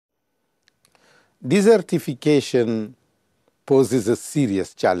Desertification poses a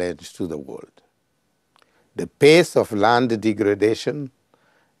serious challenge to the world. The pace of land degradation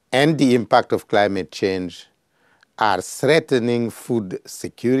and the impact of climate change are threatening food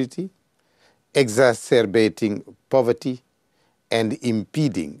security, exacerbating poverty, and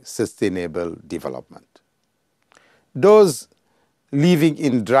impeding sustainable development. Those living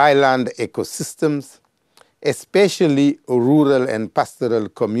in dryland ecosystems, especially rural and pastoral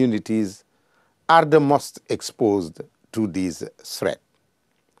communities, are the most exposed to this threat.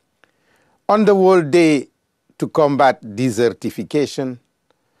 On the World Day to combat desertification,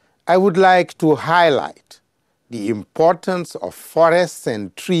 I would like to highlight the importance of forests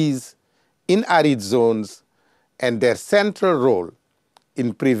and trees in arid zones and their central role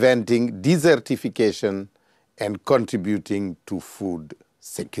in preventing desertification and contributing to food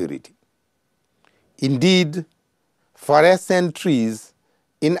security. Indeed, forests and trees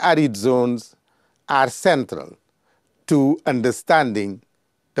in arid zones are central to understanding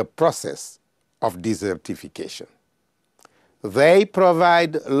the process of desertification. They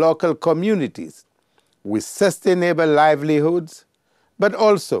provide local communities with sustainable livelihoods, but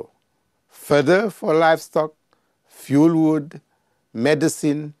also fodder for livestock, fuel wood,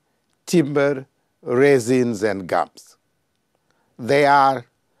 medicine, timber, resins, and gums. They are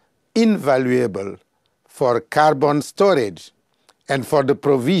invaluable for carbon storage and for the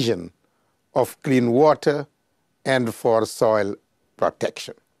provision of clean water and for soil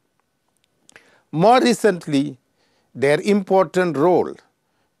protection. More recently, their important role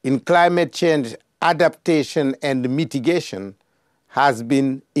in climate change adaptation and mitigation has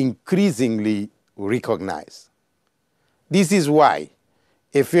been increasingly recognized. This is why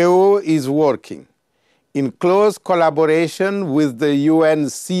FAO is working in close collaboration with the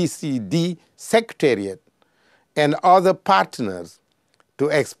WDCD Secretariat and other partners to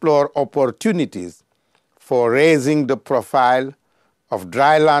explore opportunities for raising the profile of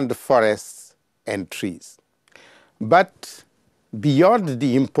dryland forests and trees. But beyond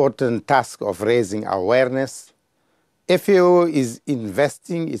the important task of raising awareness, FAO is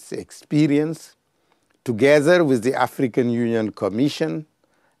investing its experience together with the African Union Commission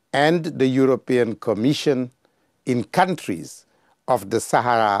and the European Commission in countries of the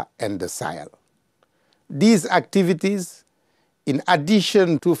Sahara and the Sahel. These activities, in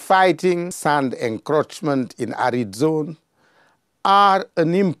addition to fighting sand encroachment in arid zones, are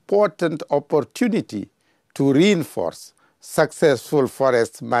an important opportunity to reinforce successful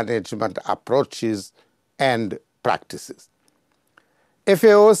forest management approaches and practices.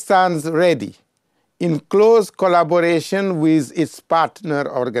 FAO stands ready in close collaboration with its partner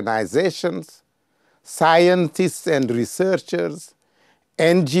organizations, scientists and researchers,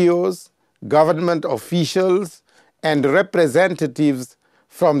 NGOs, government officials, and representatives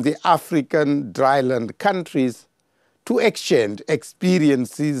from the African dryland countries to exchange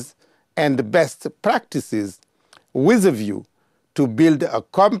experiences and best practices with a view to build a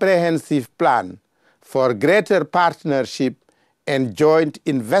comprehensive plan for greater partnership and joint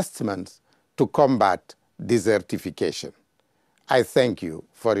investments to combat desertification. I thank you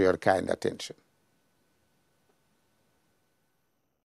for your kind attention.